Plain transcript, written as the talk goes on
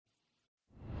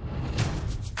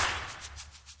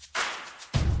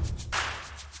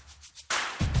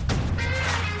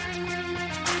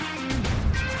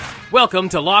Welcome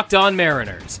to Locked On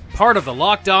Mariners, part of the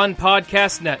Locked On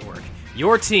Podcast Network,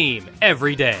 your team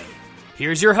every day.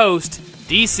 Here's your host,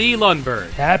 DC Lundberg.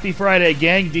 Happy Friday,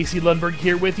 gang. DC Lundberg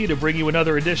here with you to bring you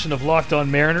another edition of Locked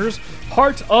On Mariners,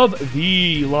 part of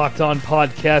the Locked On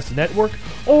Podcast Network,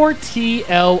 or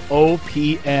TLOPN,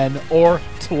 or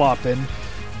TLOPN,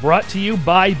 brought to you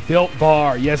by Built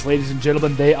Bar. Yes, ladies and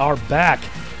gentlemen, they are back.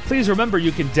 Please remember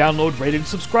you can download, rate, and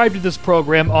subscribe to this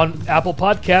program on Apple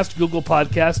Podcasts, Google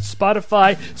Podcasts,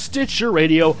 Spotify, Stitcher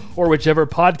Radio, or whichever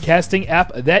podcasting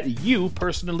app that you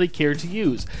personally care to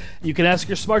use. You can ask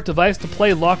your smart device to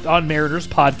play Locked On Mariners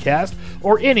podcast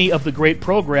or any of the great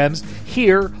programs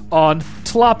here on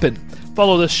TLOPN.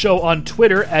 Follow the show on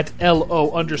Twitter at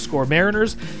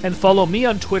LO_Mariners, and follow me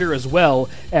on Twitter as well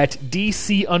at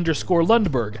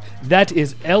DC_Lundberg. That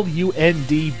is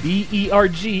LUNDBERG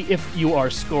if you are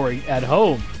scoring at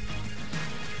home.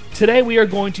 Today we are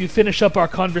going to finish up our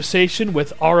conversation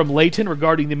with Aram Leighton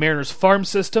regarding the Mariners farm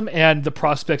system and the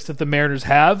prospects that the Mariners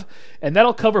have, and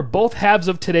that'll cover both halves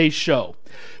of today's show.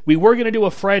 We were going to do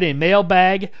a Friday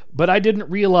mailbag, but I didn't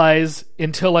realize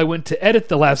until I went to edit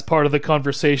the last part of the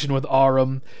conversation with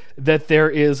Aram that there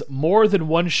is more than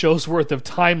one show's worth of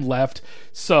time left,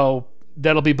 so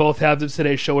that'll be both halves of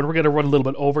today's show, and we're going to run a little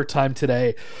bit overtime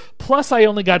today. Plus, I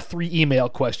only got 3 email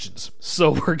questions,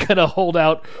 so we're going to hold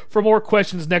out for more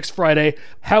questions next Friday.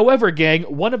 However, gang,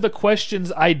 one of the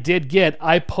questions I did get,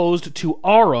 I posed to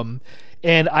Aram,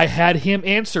 and I had him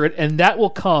answer it, and that will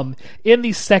come in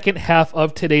the second half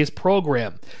of today's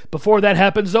program. Before that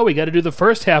happens, though, we got to do the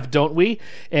first half, don't we?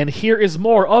 And here is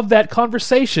more of that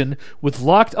conversation with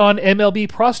Locked On MLB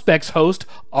Prospects host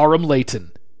Aram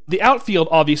Leighton. The outfield,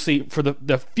 obviously, for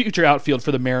the future outfield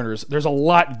for the Mariners, there's a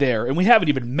lot there. And we haven't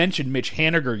even mentioned Mitch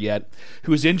Haniger yet,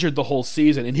 who's injured the whole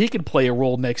season, and he can play a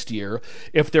role next year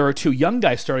if there are 2 young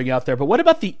guys starting out there. But what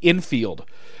about the infield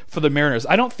for the Mariners?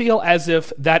 I don't feel as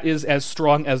if that is as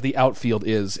strong as the outfield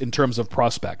is in terms of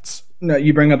prospects. No,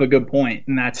 you bring up a good point,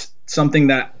 and that's something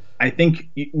that I think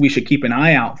we should keep an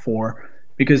eye out for,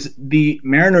 because the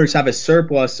Mariners have a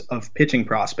surplus of pitching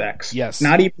prospects. Yes.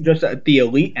 Not even just at the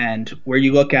elite end, where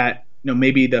you look at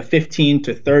maybe the 15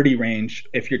 to 30 range.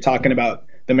 If you're talking about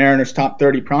the Mariners' top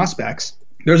 30 prospects,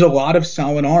 there's a lot of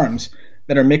solid arms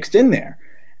that are mixed in there.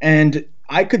 And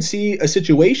I could see a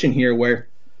situation here where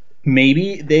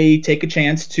maybe they take a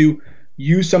chance to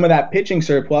use some of that pitching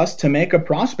surplus to make a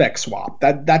prospect swap.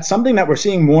 That's something that we're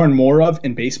seeing more and more of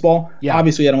in baseball. Yeah.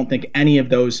 Obviously, I don't think any of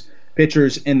those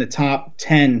pitchers in the top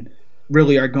 10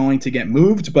 really are going to get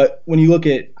moved. But when you look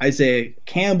at Isaiah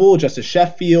Campbell, Justice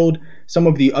Sheffield, some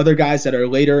of the other guys that are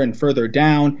later and further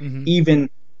down, even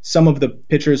some of the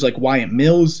pitchers like Wyatt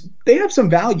Mills, they have some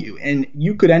value. And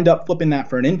you could end up flipping that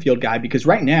for an infield guy, because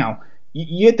right now,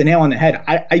 you hit the nail on the head.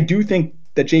 I do think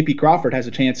that J.P. Crawford has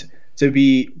a chance to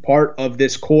be part of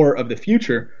this core of the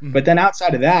future. But then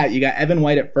outside of that, you got Evan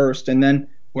White at first, and then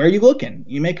where are you looking?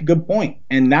 You make a good point.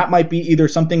 And that might be either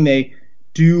something they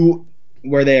do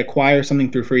where they acquire something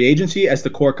through free agency as the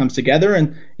core comes together.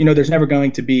 And, there's never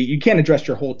going to be, you can't address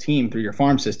your whole team through your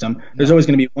farm system. There's always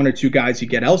going to be 1 or 2 guys you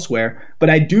get elsewhere. But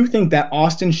I do think that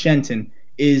Austin Shenton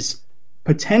is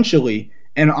potentially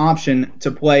an option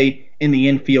to play in the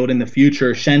infield in the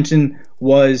future. Shenton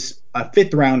was a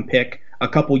 5th-round pick a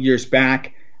couple years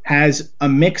back, has a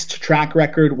mixed track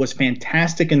record, was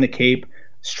fantastic in the Cape,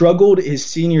 struggled his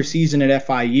senior season at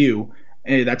FIU,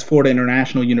 that's Florida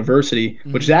International University,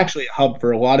 which is actually a hub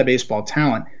for a lot of baseball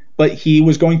talent. But he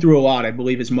was going through a lot. I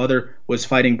believe his mother was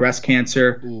fighting breast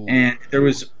cancer, and there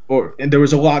was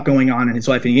a lot going on in his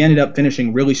life. And he ended up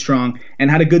finishing really strong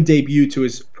and had a good debut to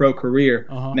his pro career.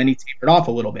 And then he tapered off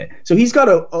a little bit. So he's got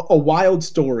a wild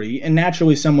story, and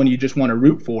naturally someone you just want to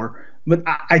root for. But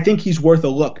I think he's worth a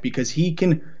look, because he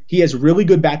has really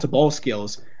good bat-to-ball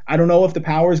skills. I don't know if the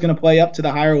power is going to play up to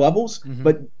the higher levels,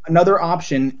 but another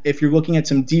option, if you're looking at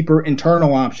some deeper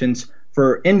internal options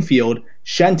for infield,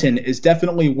 Shenton is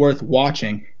definitely worth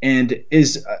watching, and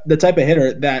is the type of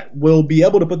hitter that will be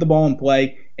able to put the ball in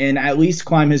play and at least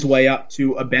climb his way up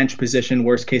to a bench position,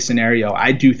 worst case scenario.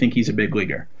 I do think he's a big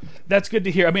leaguer. That's good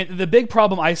to hear. I mean, the big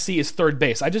problem I see is third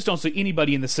base. I just don't see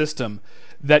anybody in the system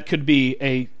that could be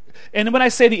a... And when I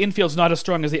say the infield's not as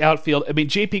strong as the outfield, I mean,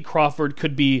 J.P. Crawford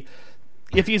could be...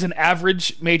 If he's an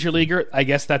average major leaguer, I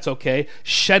guess that's okay.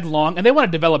 Shed Long, and they want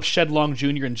to develop Shed Long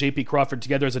Jr. and J.P. Crawford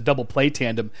together as a double play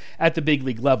tandem at the big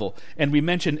league level. And we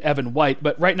mentioned Evan White,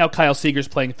 but right now Kyle Seager's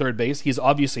playing third base. He's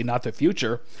obviously not the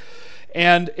future.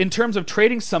 And in terms of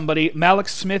trading somebody, Malik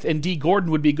Smith and D.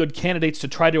 Gordon would be good candidates to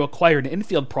try to acquire an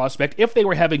infield prospect if they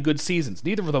were having good seasons.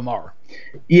 Neither of them are.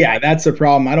 Yeah, that's the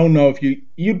problem. I don't know if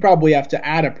you'd probably have to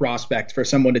add a prospect for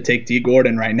someone to take D.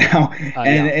 Gordon right now,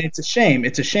 and it's a shame.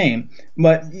 It's a shame,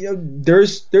 but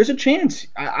there's a chance.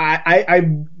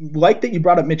 I like that you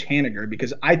brought up Mitch Haniger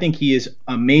because I think he is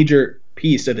a major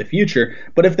piece of the future.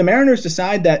 But if the Mariners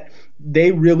decide that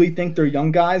they really think their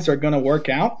young guys are going to work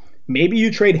out, maybe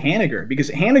you trade Haniger because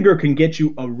Haniger can get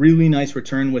you a really nice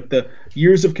return with the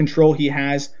years of control he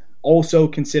has. Also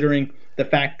considering the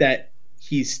fact that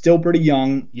he's still pretty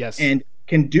young and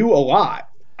can do a lot.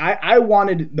 I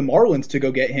wanted the Marlins to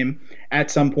go get him at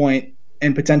some point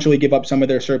and potentially give up some of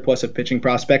their surplus of pitching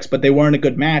prospects, but they weren't a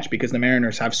good match because the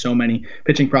Mariners have so many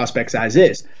pitching prospects as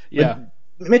is. Yeah.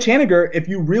 But Mitch Haniger, if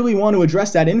you really want to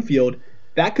address that infield,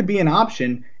 that could be an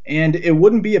option, and it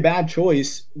wouldn't be a bad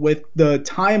choice with the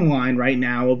timeline right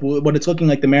now of what it's looking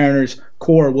like the Mariners'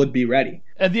 core would be ready.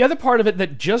 And the other part of it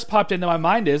that just popped into my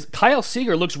mind is Kyle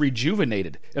Seager looks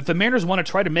rejuvenated. If the Mariners want to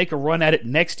try to make a run at it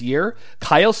next year,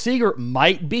 Kyle Seager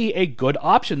might be a good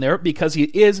option there because he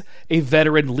is a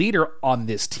veteran leader on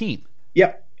this team.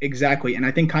 Yep, exactly. And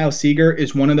I think Kyle Seager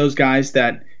is one of those guys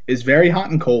that is very hot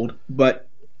and cold, but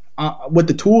with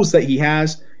the tools that he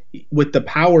has, with the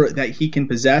power that he can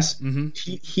possess,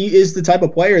 he is the type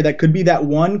of player that could be that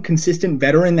one consistent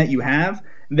veteran that you have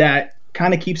that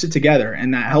kind of keeps it together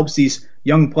and that helps these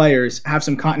young players have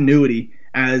some continuity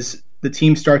as the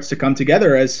team starts to come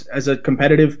together as a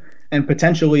competitive and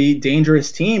potentially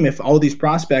dangerous team if all these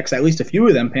prospects, at least a few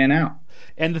of them, pan out.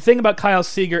 And the thing about Kyle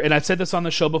Seager, and I've said this on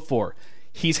the show before,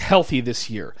 he's healthy this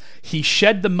year. He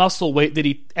shed the muscle weight that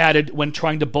he added when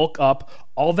trying to bulk up.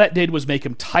 All that did was make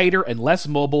him tighter and less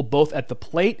mobile, both at the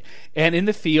plate and in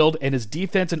the field, and his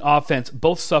defense and offense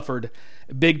both suffered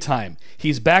big time.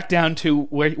 He's back down to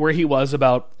where he was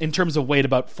in terms of weight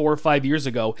about 4 or 5 years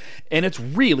ago, and it's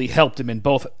really helped him in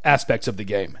both aspects of the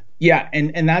game. Yeah,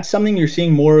 and that's something you're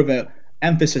seeing more of an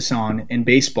emphasis on in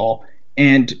baseball,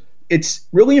 and it's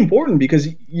really important because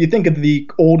you think of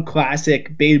the old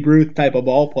classic Babe Ruth type of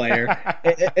ball player.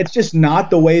 It's just not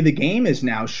the way the game is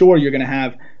now. Sure, you're going to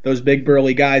have those big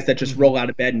burly guys that just roll out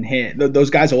of bed and hit. Those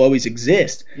guys will always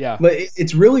exist. Yeah. But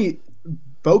it's really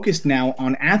focused now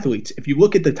on athletes. If you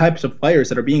look at the types of players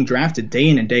that are being drafted day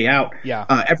in and day out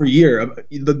every year,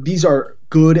 these are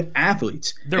good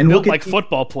athletes. They're built like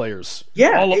football players.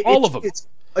 Yeah. All of them.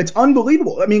 It's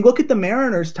unbelievable. I mean, look at the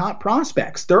Mariners' top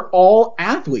prospects. They're all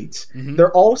athletes.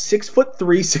 They're all 6'3",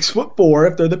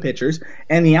 6'4" if they're the pitchers,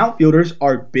 and the outfielders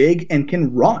are big and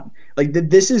can run. Like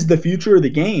this is the future of the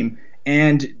game,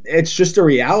 and it's just a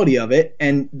reality of it.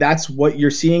 And that's what you're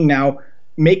seeing now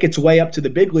make its way up to the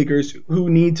big leaguers who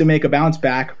need to make a bounce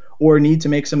back or need to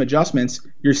make some adjustments.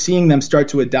 You're seeing them start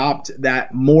to adopt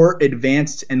that more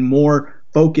advanced and more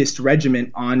focused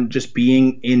regimen on just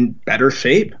being in better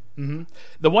shape.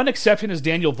 The one exception is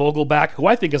Daniel Vogelbach, who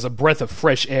I think is a breath of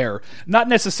fresh air. Not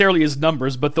necessarily his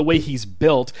numbers, but the way he's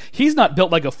built. He's not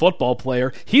built like a football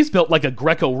player. He's built like a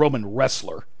Greco-Roman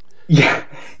wrestler. Yeah.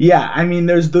 I mean,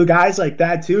 there's the guys like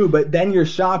that too, but then you're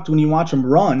shocked when you watch them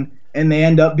run and they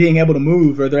end up being able to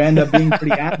move, or they end up being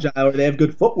pretty agile, or they have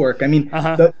good footwork. I mean,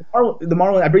 the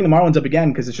Marlins. I bring the Marlins up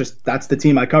again because it's just that's the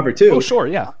team I cover too. Oh, sure,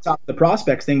 yeah. Top the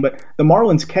prospects thing, but the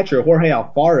Marlins catcher Jorge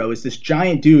Alfaro is this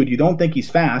giant dude. You don't think he's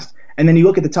fast, and then you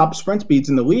look at the top sprint speeds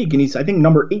in the league, and he's I think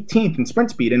number 18th in sprint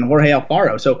speed in Jorge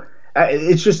Alfaro. So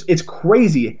it's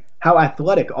crazy how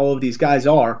athletic all of these guys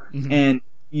are, and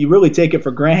you really take it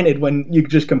for granted when you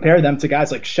just compare them to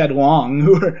guys like Shed Long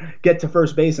who get to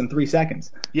first base in 3 seconds.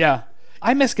 Yeah.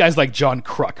 I miss guys like John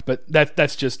Kruk, but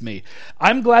that's just me.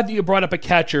 I'm glad that you brought up a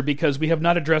catcher because we have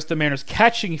not addressed the Mariners'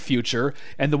 catching future,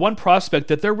 and the one prospect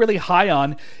that they're really high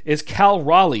on is Cal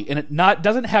Raleigh, and it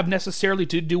doesn't have necessarily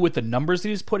to do with the numbers that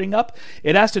he's putting up.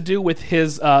 It has to do with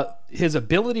his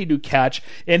ability to catch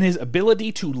and his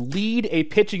ability to lead a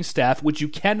pitching staff, which you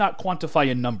cannot quantify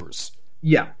in numbers.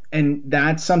 Yeah, and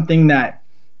that's something that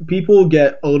people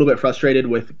get a little bit frustrated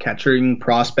with catching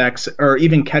prospects or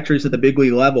even catchers at the big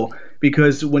league level,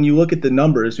 because when you look at the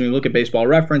numbers, when you look at Baseball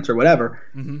Reference or whatever,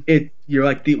 you're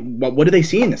like, what do they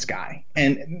see in this guy?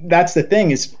 And that's the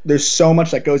thing is there's so much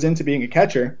that goes into being a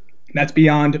catcher that's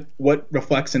beyond what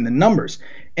reflects in the numbers.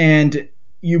 And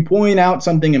you point out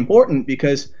something important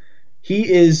because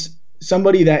he is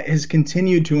somebody that has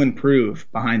continued to improve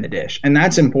behind the dish. And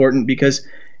that's important because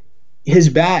his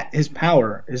bat, his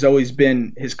power has always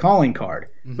been his calling card.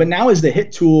 But now as the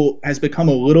hit tool has become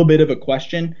a little bit of a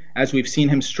question, as we've seen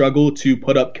him struggle to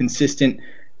put up consistent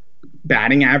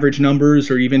batting average numbers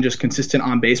or even just consistent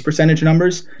on-base percentage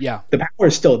numbers, the power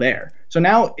is still there. So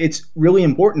now it's really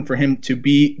important for him to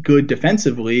be good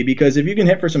defensively, because if you can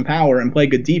hit for some power and play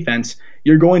good defense,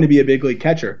 you're going to be a big league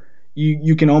catcher.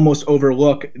 You can almost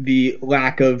overlook the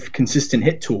lack of consistent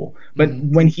hit tool. But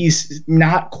when he's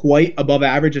not quite above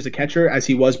average as a catcher, as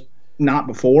he was not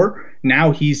before,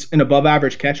 now he's an above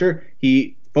average catcher.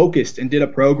 He focused and did a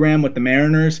program with the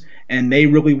Mariners, and they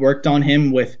really worked on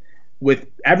him with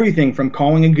everything from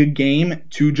calling a good game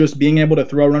to just being able to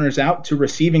throw runners out to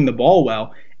receiving the ball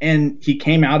well. And he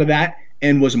came out of that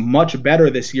and was much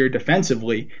better this year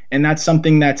defensively. And that's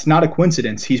something that's not a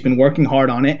coincidence. He's been working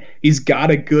hard on it. He's got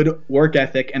a good work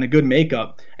ethic and a good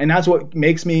makeup. And that's what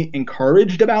makes me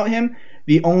encouraged about him.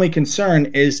 The only concern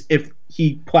is if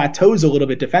he plateaus a little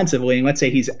bit defensively, and let's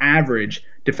say he's average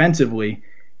defensively,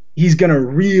 he's going to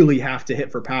really have to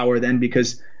hit for power then,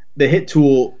 because the hit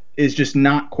tool is just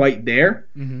not quite there.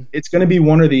 It's going to be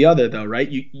one or the other, though, right?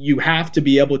 You have to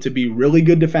be able to be really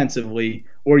good defensively,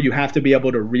 or you have to be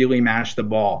able to really mash the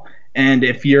ball. And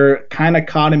if you're kind of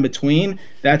caught in between,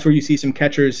 that's where you see some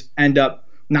catchers end up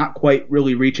not quite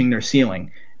really reaching their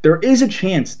ceiling. There is a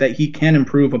chance that he can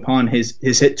improve upon his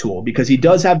hit tool, because he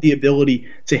does have the ability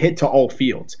to hit to all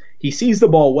fields. He sees the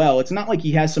ball well. It's not like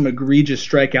he has some egregious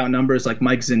strikeout numbers like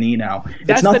Mike Zunino.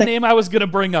 That's the name I was going to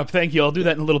bring up. Thank you. I'll do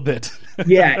that in a little bit.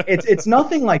 Yeah, it's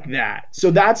nothing like that.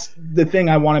 So that's the thing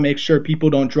I want to make sure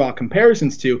people don't draw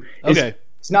comparisons to. Okay.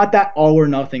 It's not that all or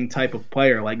nothing type of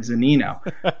player like Zunino.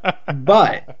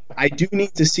 But I do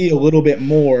need to see a little bit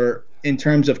more in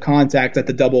terms of contact at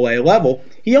the AA level.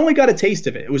 He only got a taste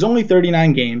of it. It was only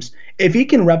 39 games. If he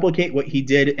can replicate what he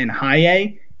did in high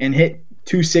A and hit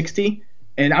 260,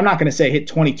 and I'm not going to say hit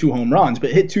 22 home runs, but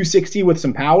hit 260 with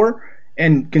some power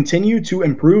and continue to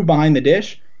improve behind the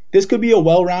dish, this could be a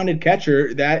well-rounded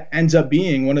catcher that ends up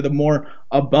being one of the more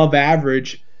above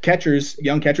average catchers,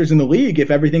 young catchers in the league, if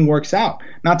everything works out.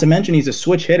 Not to mention he's a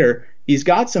switch hitter. He's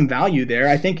got some value there.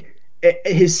 I think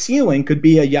his ceiling could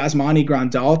be a Yasmani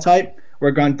Grandal type,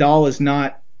 where Grandal is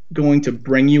not going to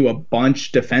bring you a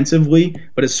bunch defensively,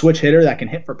 but a switch hitter that can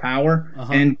hit for power.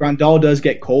 And Grandal does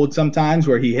get cold sometimes,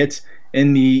 where he hits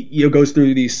in the goes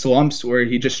through these slumps where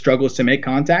he just struggles to make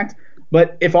contact.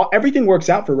 But if everything works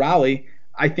out for Raleigh,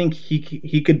 I think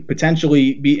he could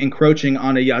potentially be encroaching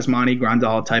on a Yasmani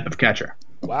Grandal type of catcher.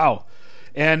 Wow.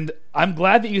 And I'm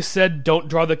glad that you said don't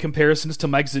draw the comparisons to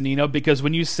Mike Zunino, because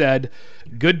when you said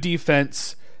good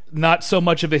defense, not so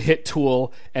much of a hit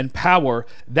tool, and power,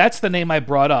 that's the name I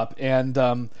brought up. And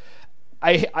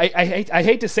I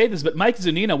hate to say this, but Mike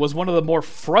Zunino was one of the more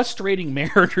frustrating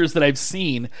Mariners that I've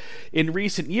seen in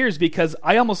recent years, because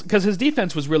his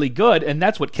defense was really good, and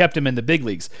that's what kept him in the big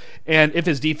leagues. And if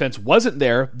his defense wasn't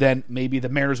there, then maybe the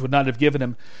Mariners would not have given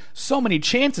him so many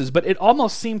chances. But it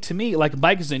almost seemed to me like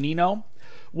Mike Zunino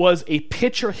was a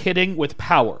pitcher hitting with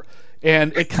power.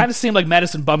 And it kind of seemed like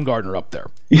Madison Bumgarner up there.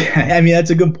 Yeah, I mean, that's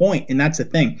a good point, and that's the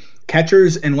thing.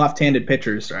 Catchers and left-handed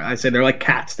pitchers, I say they're like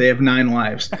cats. They have 9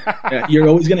 lives. You're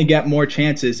always going to get more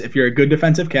chances if you're a good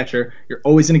defensive catcher. You're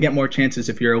always going to get more chances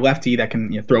if you're a lefty that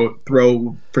can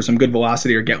throw for some good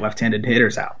velocity or get left-handed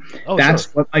hitters out.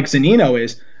 That's what Mike Zunino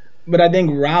is. But I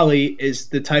think Raleigh is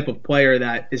the type of player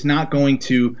that is not going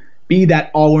to be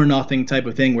that all or nothing type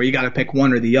of thing where you got to pick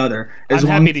one or the other. I'm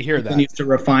happy to hear that. He needs to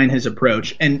refine his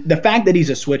approach. And the fact that he's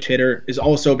a switch hitter is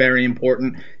also very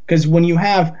important, because when you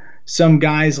have some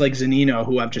guys like Zunino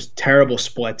who have just terrible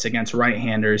splits against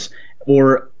right-handers,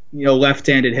 or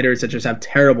left-handed hitters that just have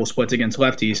terrible splits against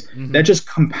lefties, that just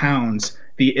compounds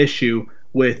the issue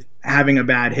with having a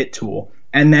bad hit tool.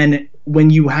 And then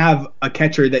when you have a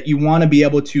catcher that you want to be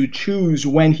able to choose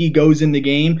when he goes in the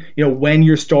game, when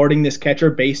you're starting this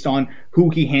catcher based on who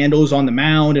he handles on the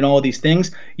mound and all of these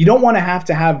things, you don't want to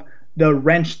have the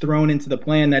wrench thrown into the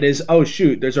plan that is, oh,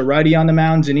 shoot, there's a righty on the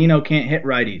mound, Zunino can't hit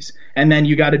righties. And then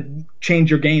you got to change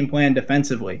your game plan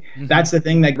defensively. That's the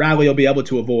thing that Raleigh will be able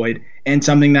to avoid, and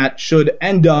something that should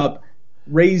end up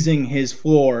raising his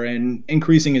floor and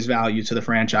increasing his value to the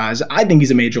franchise. I think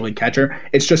he's a major league catcher.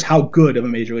 It's just how good of a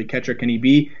major league catcher can he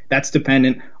be? That's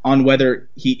dependent on whether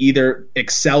he either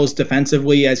excels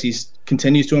defensively as he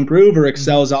continues to improve, or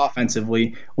excels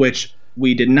offensively, which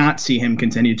we did not see him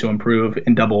continue to improve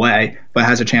in AA, but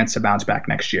has a chance to bounce back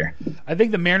next year. I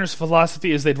think the Mariners'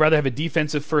 philosophy is they'd rather have a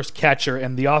defensive first catcher,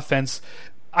 and the offense,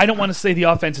 I don't want to say the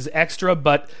offense is extra,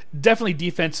 but definitely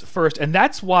defense first. And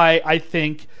that's why I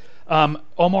think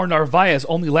Omar Narvaez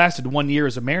only lasted 1 year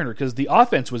as a Mariner, because the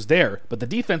offense was there, but the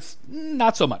defense,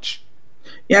 not so much.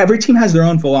 Yeah, every team has their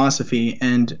own philosophy,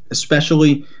 and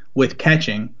especially with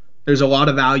catching, there's a lot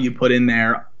of value put in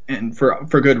there, and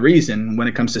for good reason, when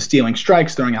it comes to stealing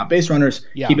strikes, throwing out base runners,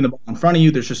 keeping the ball in front of you.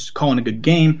 There's just calling a good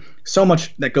game. So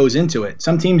much that goes into it.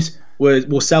 Some teams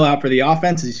will sell out for the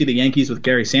offense. As you see the Yankees with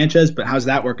Gary Sanchez, but how's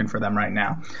that working for them right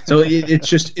now? So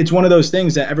it's one of those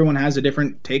things that everyone has a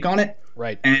different take on it.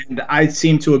 Right. And I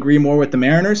seem to agree more with the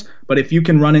Mariners. But if you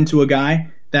can run into a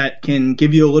guy that can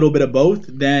give you a little bit of both,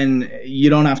 then you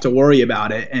don't have to worry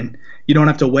about it, and you don't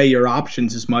have to weigh your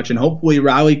options as much. And hopefully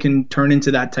Riley can turn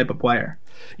into that type of player.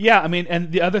 Yeah, I mean,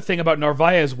 and the other thing about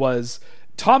Narvaez was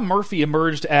Tom Murphy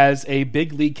emerged as a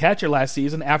big league catcher last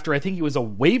season after I think he was a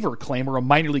waiver claim or a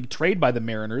minor league trade by the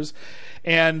Mariners,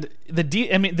 and the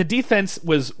defense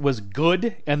was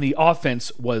good and the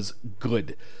offense was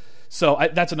good. So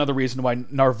that's another reason why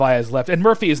Narvaez left. And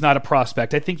Murphy is not a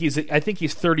prospect. I think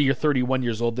he's 30 or 31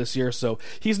 years old this year, so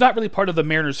he's not really part of the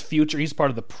Mariners' future. He's part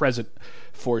of the present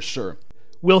for sure.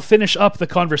 We'll finish up the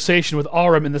conversation with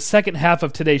Aram in the second half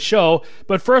of today's show,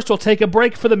 but first we'll take a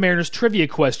break for the Mariners trivia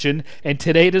question, and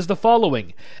today it is the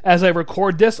following. As I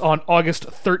record this on August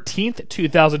 13th,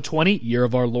 2020, year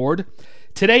of our Lord,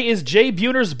 today is Jay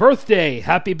Buhner's birthday.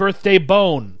 Happy birthday,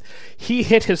 Bone. He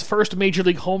hit his first Major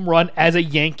League home run as a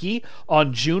Yankee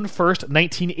on June 1st,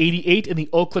 1988 in the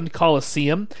Oakland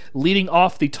Coliseum, leading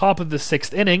off the top of the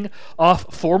sixth inning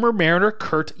off former Mariner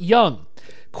Curt Young.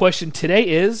 Question today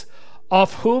is,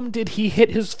 off whom did he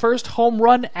hit his first home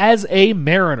run as a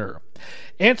Mariner?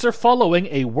 Answer following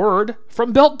a word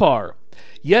from Built Bar.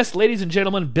 Yes, ladies and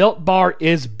gentlemen, Built Bar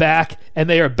is back, and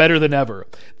they are better than ever.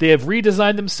 They have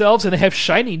redesigned themselves, and they have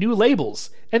shiny new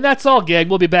labels. And that's all, gang.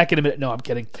 We'll be back in a minute. No, I'm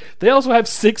kidding. They also have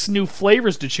 6 new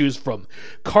flavors to choose from.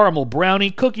 Caramel brownie,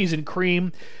 cookies and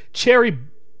cream, cherry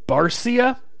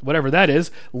barcia, whatever that is,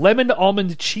 lemon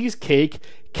almond cheesecake,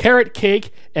 carrot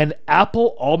cake, and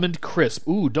apple almond crisp.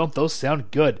 Ooh, don't those sound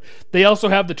good. They also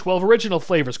have the 12 original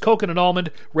flavors: coconut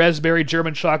almond, raspberry,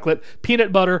 German chocolate,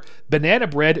 peanut butter, banana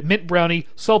bread, mint brownie,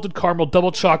 salted caramel,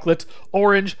 double chocolate,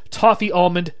 orange, toffee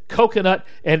almond, coconut,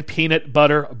 and peanut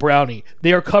butter brownie.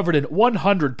 They are covered in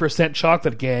 100%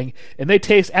 chocolate, gang, and they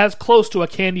taste as close to a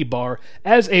candy bar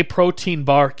as a protein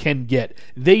bar can get.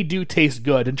 They do taste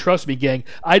good, and trust me, gang,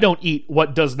 I don't eat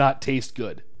what does not taste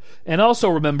good. And also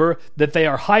remember that they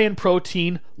are high in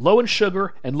protein, low in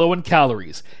sugar, and low in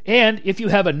calories. And if you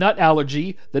have a nut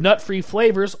allergy, the nut-free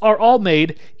flavors are all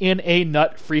made in a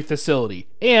nut-free facility.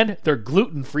 And they're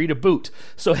gluten-free to boot.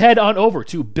 So head on over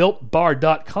to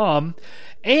BuiltBar.com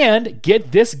and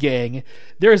get this, gang.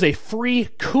 There is a free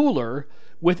cooler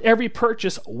with every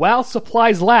purchase while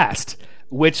supplies last,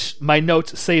 which my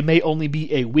notes say may only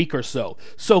be a week or so.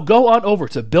 So go on over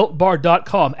to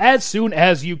BuiltBar.com as soon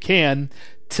as you can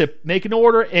to make an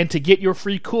order and to get your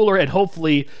free cooler, and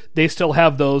hopefully they still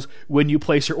have those when you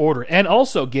place your order. And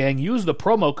also, gang, use the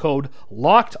promo code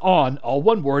LOCKEDON, all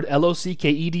one word,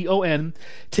 LOCKEDON,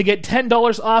 to get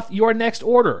 $10 off your next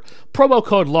order. Promo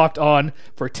code LOCKEDON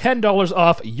for $10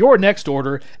 off your next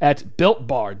order at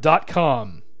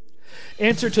BuiltBar.com.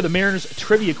 Answer to the Mariners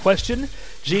trivia question.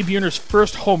 Jay Buhner's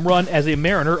first home run as a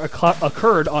Mariner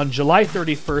occurred on July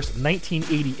 31st,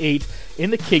 1988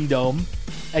 in the Kingdome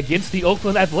against the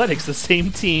Oakland Athletics, the same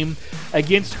team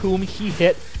against whom he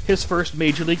hit his first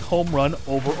Major League home run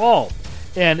overall.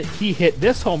 And he hit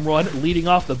this home run leading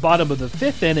off the bottom of the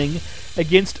 5th inning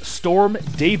against Storm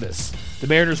Davis. The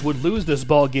Mariners would lose this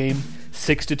ball game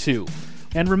 6-2.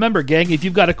 And remember, gang, if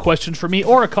you've got a question for me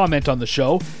or a comment on the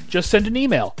show, just send an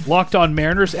email.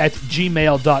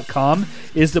 LockedOnMariners@gmail.com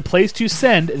is the place to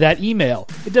send that email.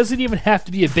 It doesn't even have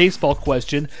to be a baseball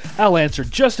question. I'll answer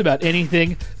just about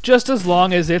anything, just as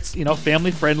long as it's,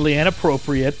 family-friendly and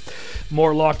appropriate.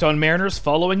 More Locked On Mariners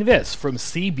following this from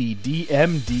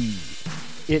CBDMD.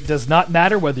 It does not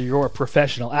matter whether you're a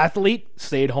professional athlete,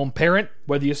 stay-at-home parent,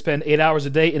 whether you spend 8 hours a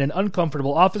day in an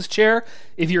uncomfortable office chair,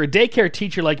 if you're a daycare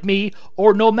teacher like me,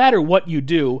 or no matter what you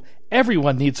do,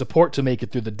 everyone needs support to make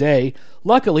it through the day.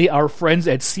 Luckily, our friends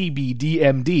at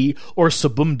CBDMD, or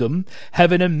Sabumdum,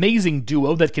 have an amazing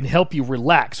duo that can help you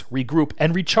relax, regroup,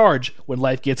 and recharge when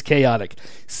life gets chaotic.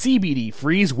 CBD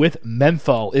Freeze with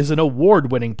Menthol is an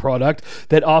award-winning product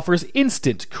that offers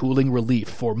instant cooling relief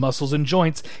for muscles and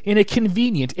joints in a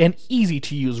convenient and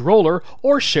easy-to-use roller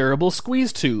or shareable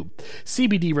squeeze tube.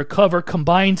 CBD Recover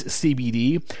combines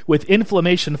CBD with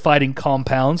inflammation-fighting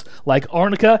compounds like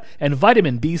arnica and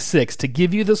vitamin B6 to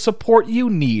give you the support you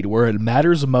need where it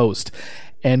matters most.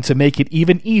 And to make it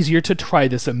even easier to try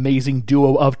this amazing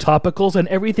duo of topicals and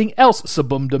everything else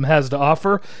Sabumdum has to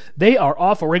offer, they are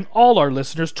offering all our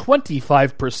listeners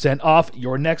 25% off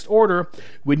your next order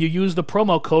when you use the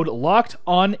promo code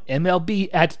LOCKEDONMLB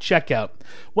at checkout.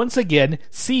 Once again,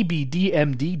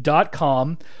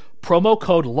 cbdmd.com, promo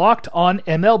code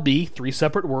LOCKEDONMLB, 3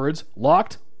 separate words,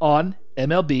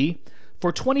 LOCKEDONMLB,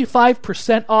 for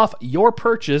 25% off your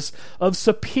purchase of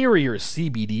superior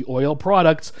CBD oil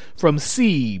products from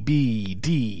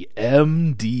CBDMD.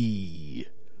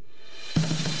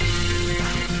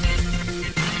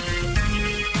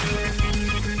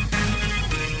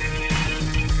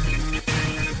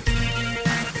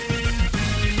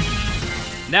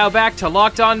 Now back to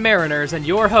Locked On Mariners and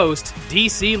your host,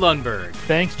 DC Lundberg.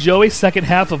 Thanks, Joey. Second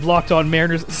half of Locked On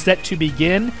Mariners set to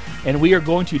begin, and we are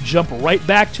going to jump right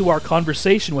back to our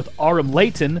conversation with Aram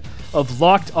Leighton of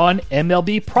Locked On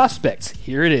MLB Prospects.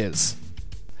 Here it is.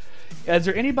 Is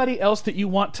there anybody else that you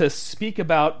want to speak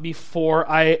about before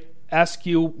I ask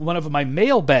you one of my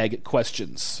mailbag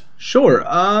questions? Sure.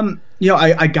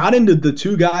 I got into the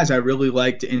two guys I really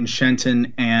liked in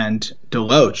Shenton and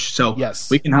Deloach, so yes,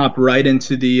 we can hop right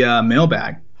into the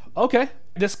mailbag. Okay.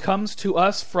 This comes to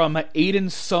us from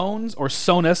Aiden Sones, or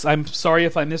Sonus, I'm sorry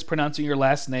if I'm mispronouncing your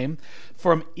last name,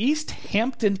 from East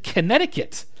Hampton,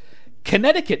 Connecticut.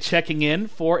 Connecticut checking in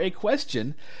for a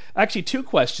question, actually two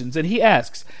questions, and he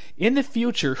asks, in the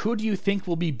future, who do you think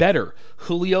will be better,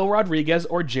 Julio Rodriguez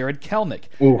or Jared Kelenic?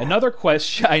 Ooh. Another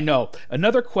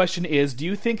question is, do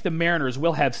you think the Mariners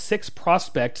will have 6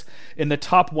 prospects in the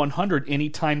top 100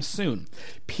 anytime soon?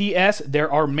 P.S.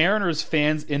 There are Mariners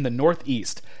fans in the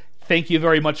Northeast. Thank you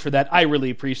very much for that. I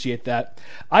really appreciate that.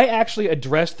 I actually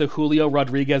addressed the Julio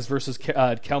Rodriguez versus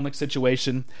Kelenic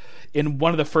situation in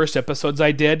one of the first episodes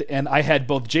I did, and I had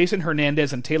both Jason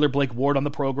Hernandez and Taylor Blake Ward on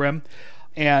the program,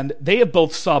 and they have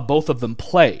both saw both of them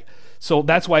play. So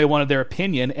that's why I wanted their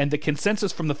opinion, and the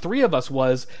consensus from the three of us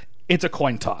was it's a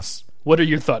coin toss. What are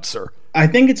your thoughts, sir? I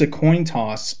think it's a coin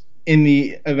toss in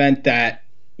the event that,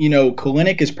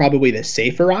 Kelenic is probably the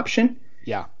safer option.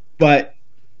 Yeah. But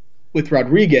with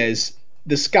Rodriguez,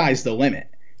 the sky's the limit,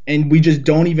 and we just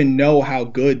don't even know how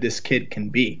good this kid can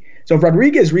be. So if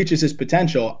Rodriguez reaches his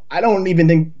potential, I don't even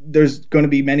think there's going to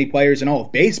be many players in all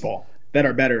of baseball that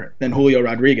are better than Julio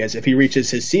Rodriguez if he reaches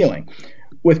his ceiling.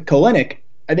 With Kelenic,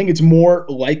 I think it's more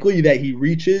likely that he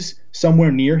reaches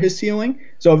somewhere near his ceiling.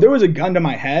 So if there was a gun to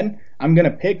my head, I'm going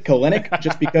to pick Kelenic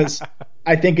just because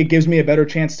I think it gives me a better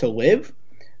chance to live.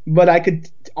 But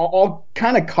I'll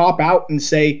kind of cop out and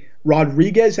say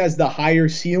Rodriguez has the higher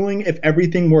ceiling if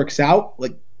everything works out.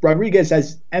 Like, Rodriguez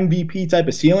has MVP type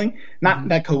of ceiling. Not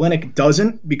that Kelenic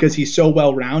doesn't, because he's so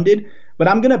well-rounded. But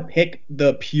I'm going to pick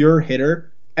the pure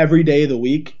hitter every day of the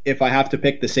week if I have to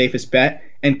pick the safest bet.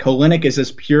 And Kelenic is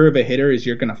as pure of a hitter as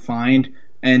you're going to find,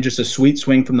 and just a sweet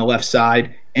swing from the left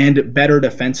side, and better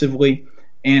defensively,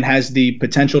 and has the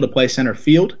potential to play center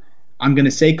field. I'm going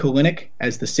to say Kelenic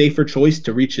as the safer choice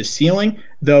to reach his ceiling,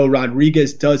 though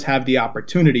Rodriguez does have the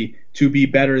opportunity to be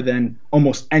better than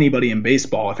almost anybody in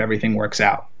baseball if everything works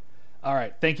out. All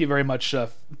right. Thank you very much.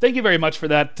 Thank you very much for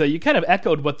that. You kind of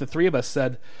echoed what the three of us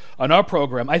said on our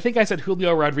program. I think I said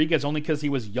Julio Rodriguez only because he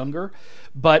was younger,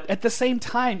 but at the same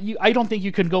time, I don't think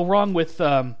you can go wrong with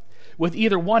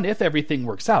either one if everything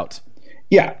works out.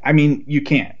 Yeah, I mean, you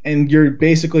can't. And you're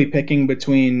basically picking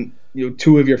between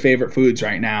two of your favorite foods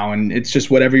right now, and it's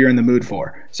just whatever you're in the mood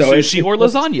for. So sushi or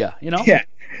lasagna, Yeah.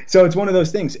 So it's one of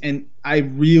those things. And I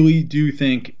really do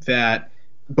think that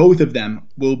both of them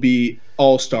will be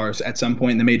all-stars at some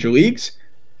point in the major leagues.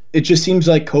 It just seems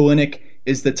like Kelenic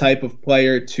is the type of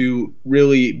player to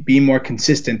really be more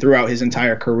consistent throughout his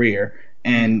entire career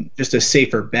and just a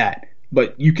safer bet.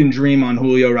 But you can dream on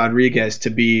Julio Rodriguez to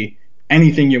be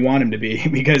anything you want him to be,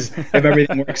 because if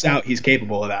everything works out, he's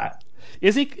capable of that.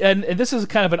 Is he? And this is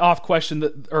kind of an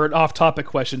an off-topic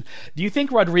question. Do you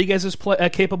think Rodriguez is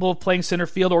capable of playing center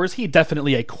field, or is he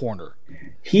definitely a corner?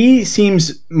 He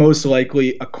seems most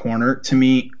likely a corner to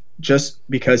me, just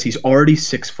because he's already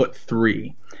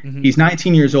 6'3". Mm-hmm. He's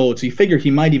 19 years old, so you figure he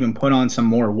might even put on some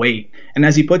more weight. And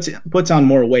as he puts on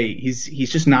more weight,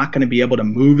 he's just not going to be able to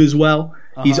move as well.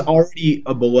 Uh-huh. He's already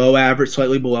a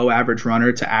slightly below average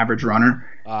runner to average runner.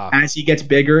 As he gets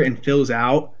bigger and fills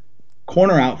out,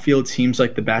 corner outfield seems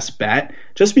like the best bet,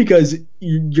 just because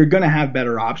you're going to have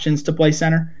better options to play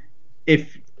center.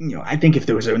 I think if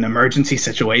there was an emergency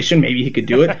situation, maybe he could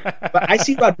do it. But I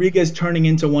see Rodriguez turning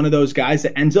into one of those guys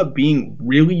that ends up being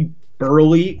really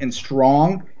burly and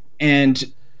strong and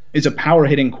is a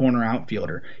power-hitting corner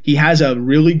outfielder. He has a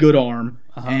really good arm,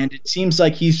 and it seems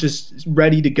like he's just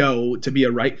ready to go to be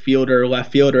a right fielder or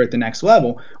left fielder at the next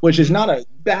level, which is not a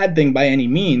bad thing by any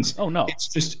means. Oh, no. It's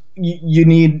just you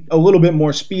need a little bit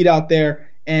more speed out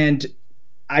there, and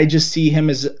I just see him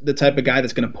as the type of guy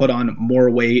that's going to put on more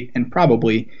weight and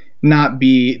probably not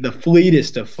be the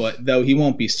fleetest of foot, though he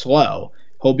won't be slow.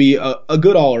 He'll be a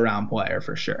good all-around player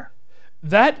for sure.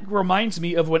 That reminds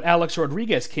me of when Alex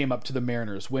Rodriguez came up to the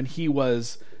Mariners when he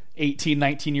was 18,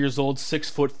 19 years old,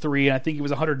 6'3", and I think he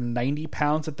was 190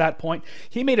 pounds at that point.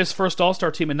 He made his first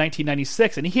All-Star team in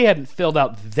 1996, and he hadn't filled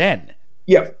out then.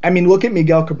 Yeah, I mean, look at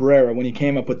Miguel Cabrera when he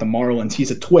came up with the Marlins.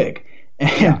 He's a twig.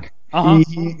 And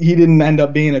he didn't end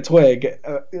up being a twig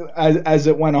as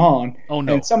it went on. Oh,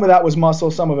 no. And some of that was muscle,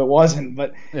 some of it wasn't.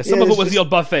 But yeah, some of it was the old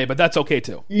buffet, but that's okay,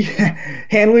 too. Yeah,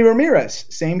 Hanley Ramirez,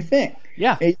 same thing.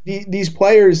 Yeah. These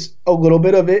players, a little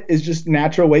bit of it is just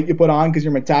natural weight you put on because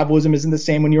your metabolism isn't the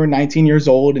same when you were 19 years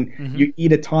old and you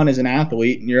eat a ton as an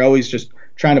athlete and you're always just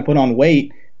trying to put on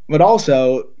weight. But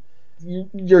also,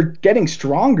 you're getting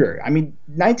stronger. I mean,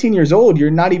 19 years old,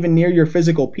 you're not even near your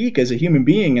physical peak as a human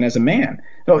being and as a man.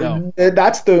 No.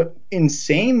 That's the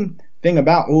insane thing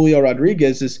about Julio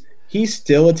Rodriguez is he's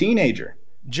still a teenager.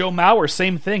 Joe Mauer,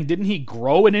 same thing. Didn't he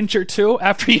grow an inch or two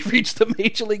after he reached the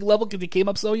major league level because he came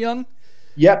up so young?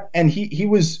 Yep, and he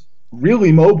was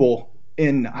really mobile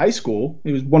in high school.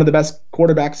 He was one of the best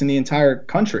quarterbacks in the entire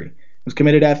country. He was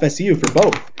committed to FSU for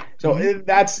both. So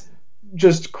that's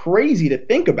just crazy to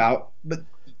think about, but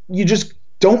you just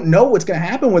don't know what's going to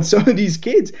happen with some of these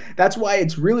kids. That's why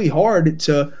it's really hard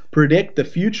to predict the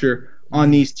future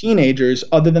on these teenagers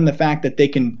other than the fact that they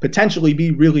can potentially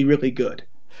be really, really good.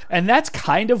 And that's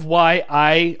kind of why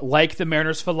I like the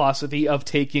Mariners' philosophy of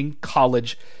taking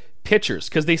college pitchers,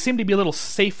 because they seem to be a little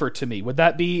safer to me. Would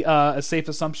that be a safe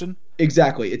assumption?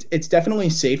 Exactly. It's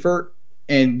definitely safer,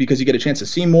 and because you get a chance to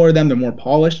see more of them, they're more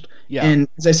polished. Yeah. And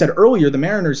as I said earlier, the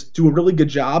Mariners do a really good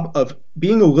job of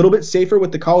being a little bit safer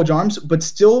with the college arms, but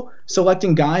still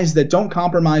selecting guys that don't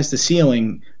compromise the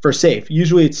ceiling for safe.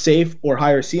 Usually it's safe or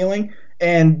higher ceiling,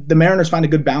 and the Mariners find a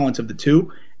good balance of the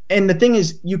two. And the thing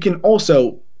is, you can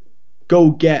also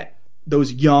go get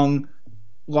those young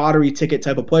lottery ticket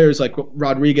type of players like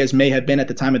Rodriguez may have been at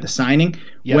the time of the signing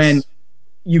when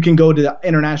you can go to the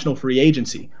international free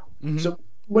agency. So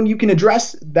when you can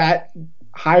address that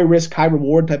high risk, high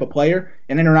reward type of player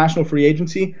in international free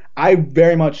agency, I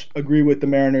very much agree with the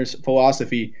Mariners'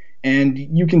 philosophy. And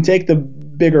you can take the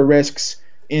bigger risks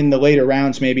in the later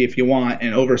rounds maybe if you want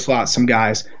and overslot some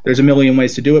guys. There's a million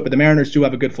ways to do it, but the Mariners do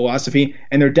have a good philosophy,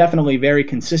 and they're definitely very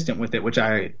consistent with it, which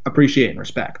I appreciate and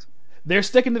respect. They're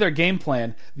sticking to their game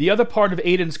plan. The other part of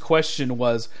Aiden's question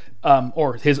was,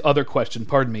 or his other question,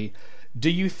 pardon me, do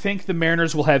you think the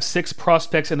Mariners will have 6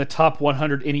 prospects in the top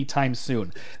 100 anytime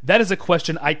soon? That is a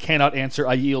question I cannot answer.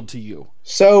 I yield to you.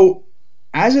 So,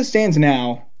 as it stands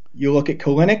now, you look at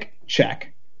Kalinick,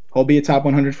 check. He'll be a top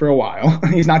 100 for a while.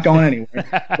 He's not going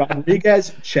anywhere.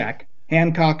 Rodriguez, check.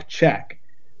 Hancock, check.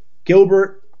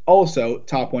 Gilbert, also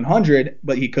top 100,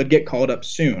 but he could get called up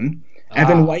soon.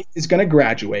 Evan White is going to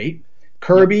graduate.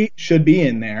 Kirby should be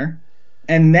in there.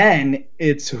 And then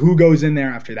it's who goes in there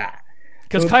after that.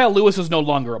 Because Kyle Lewis is no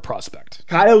longer a prospect.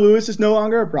 Kyle Lewis is no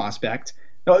longer a prospect.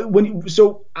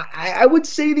 So I would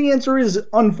say the answer is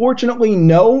unfortunately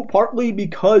no, partly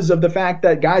because of the fact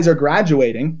that guys are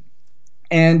graduating.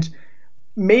 And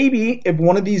maybe if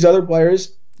one of these other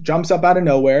players jumps up out of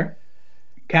nowhere,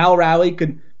 Cal Raleigh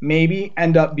could maybe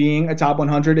end up being a top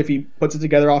 100 if he puts it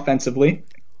together offensively.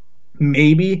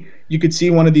 Maybe you could see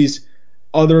one of these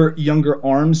other younger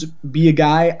arms be a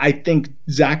guy. I think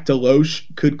Zach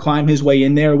Deloche could climb his way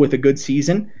in there with a good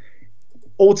season.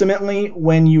 Ultimately,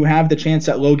 when you have the chance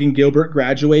that Logan Gilbert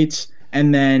graduates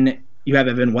and then you have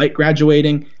Evan White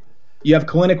graduating, you have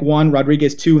Kalinick 1,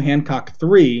 Rodriguez 2, Hancock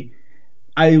 3.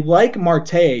 I like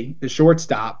Marte, the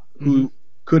shortstop, who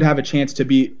could have a chance to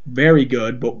be very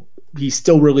good, but he's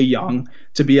still really young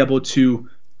to be able to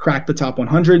crack the top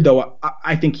 100, though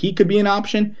I think he could be an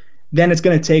option. Then it's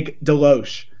going to take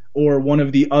Deloche or one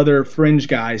of the other fringe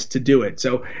guys to do it.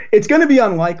 So it's going to be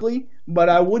unlikely, but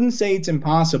I wouldn't say it's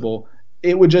impossible.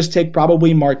 It would just take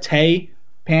probably Marte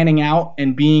panning out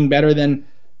and being better than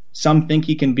some think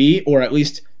he can be, or at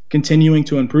least continuing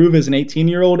to improve as an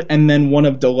 18-year-old, and then one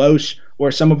of Deloche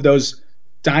or some of those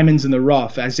diamonds in the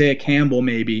rough, Isaiah Campbell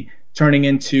maybe, turning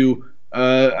into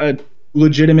a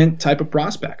legitimate type of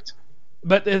prospect.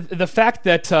 But the fact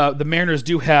that the Mariners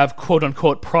do have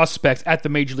quote-unquote prospects at the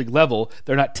major league level,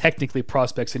 they're not technically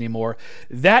prospects anymore,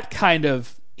 that kind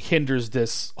of hinders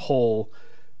this whole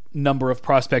number of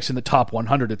prospects in the top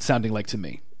 100, it's sounding like to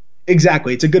me.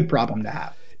 Exactly. It's a good problem to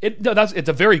have. It's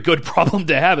a very good problem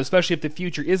to have, especially if the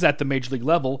future is at the major league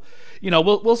level. You know,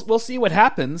 we'll see what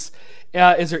happens.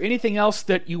 Is there anything else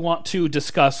that you want to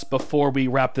discuss before we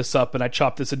wrap this up and I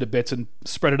chop this into bits and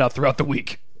spread it out throughout the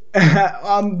week?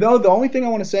 No, the only thing I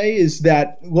want to say is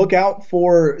that look out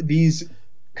for these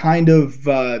kind of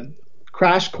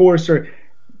crash course or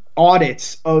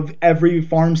audits of every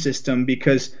farm system,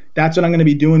 because that's what I'm going to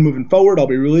be doing moving forward. I'll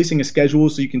be releasing a schedule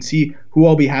so you can see who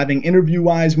I'll be having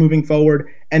interview-wise moving forward,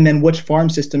 and then which farm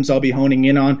systems I'll be honing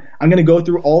in on. I'm going to go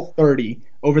through all 30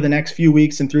 over the next few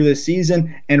weeks and through this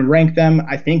season and rank them.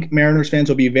 I think Mariners fans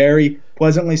will be very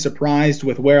pleasantly surprised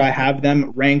with where I have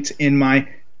them ranked in my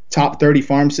top 30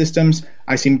 farm systems.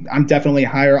 I'm definitely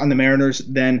higher on the Mariners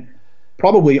than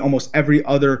probably almost every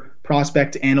other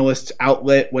prospect, analyst,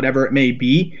 outlet, whatever it may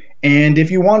be. And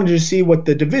if you wanted to see what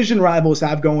the division rivals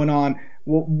have going on,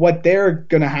 what they're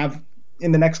going to have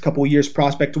in the next couple of years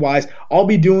prospect-wise, I'll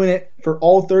be doing it for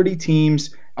all 30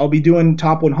 teams. I'll be doing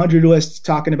top 100 lists,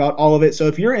 talking about all of it. So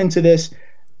if you're into this,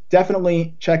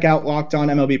 definitely check out Locked On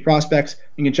MLB Prospects.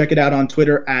 You can check it out on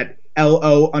Twitter at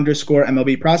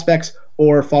LO_MLB Prospects,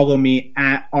 or follow me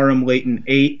at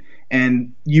RMLayton8.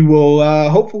 And you will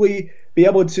hopefully be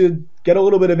able to get a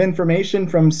little bit of information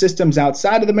from systems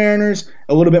outside of the Mariners,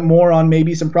 a little bit more on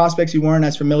maybe some prospects you weren't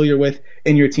as familiar with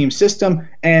in your team system.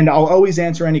 And I'll always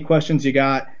answer any questions you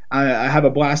got. I have a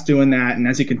blast doing that. And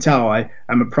as you can tell,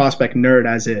 I'm a prospect nerd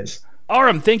as is.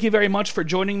 Aram, thank you very much for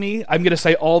joining me. I'm going to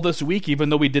say all this week, even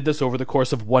though we did this over the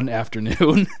course of one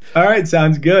afternoon. All right,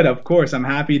 sounds good. Of course, I'm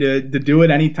happy to do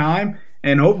it anytime.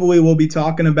 And hopefully we'll be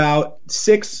talking about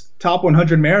 6 top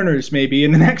 100 Mariners maybe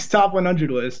in the next top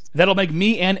 100 list. That'll make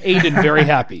me and Aiden very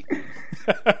happy.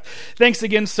 Thanks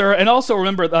again, sir. And also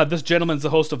remember, this gentleman's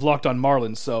the host of Locked On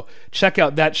Marlins, so check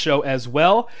out that show as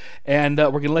well. And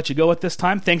we're going to let you go at this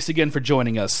time. Thanks again for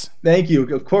joining us. Thank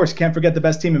you. Of course, can't forget the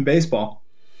best team in baseball.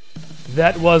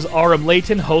 That was Aram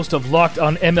Layton, host of Locked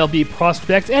On MLB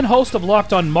Prospects and host of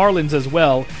Locked On Marlins as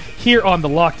well, here on the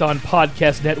Locked On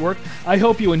Podcast Network. I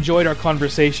hope you enjoyed our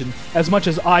conversation as much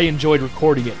as I enjoyed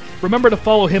recording it. Remember to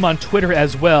follow him on Twitter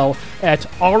as well at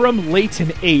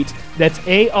AramLayton8. That's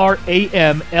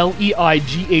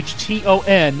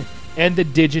ARAMLEIGHTON and the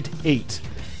digit 8.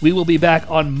 We will be back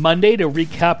on Monday to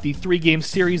recap the 3-game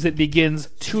series that begins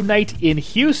tonight in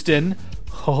Houston.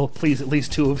 Oh, please, at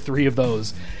least 2 of 3 of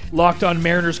those. Locked On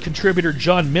Mariners contributor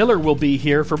John Miller will be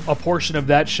here for a portion of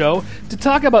that show to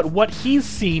talk about what he's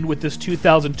seen with this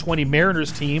 2020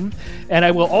 Mariners team. And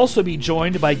I will also be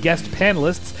joined by guest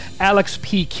panelists Alex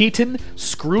P. Keaton,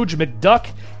 Scrooge McDuck,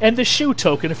 and the shoe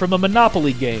token from a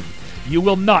Monopoly game. You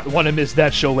will not want to miss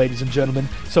that show, ladies and gentlemen.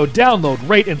 So download,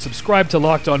 rate, and subscribe to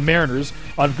Locked On Mariners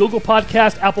on Google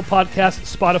Podcast, Apple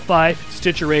Podcast, Spotify,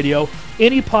 Stitcher Radio,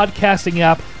 any podcasting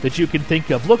app that you can think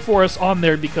of. Look for us on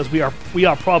there because we are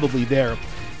probably there.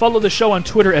 Follow the show on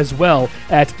Twitter as well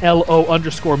at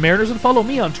LO_Mariners, and follow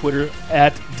me on Twitter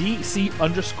at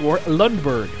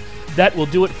DC_Lundberg. That will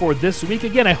do it for this week.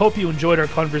 Again, I hope you enjoyed our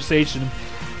conversation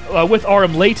with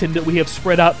Aram Layton that we have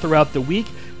spread out throughout the week.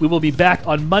 We will be back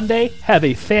on Monday. Have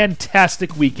a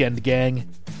fantastic weekend, gang.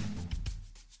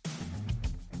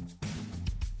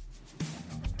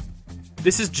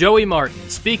 This is Joey Martin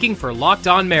speaking for Locked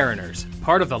On Mariners,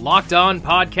 part of the Locked On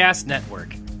Podcast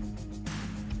Network.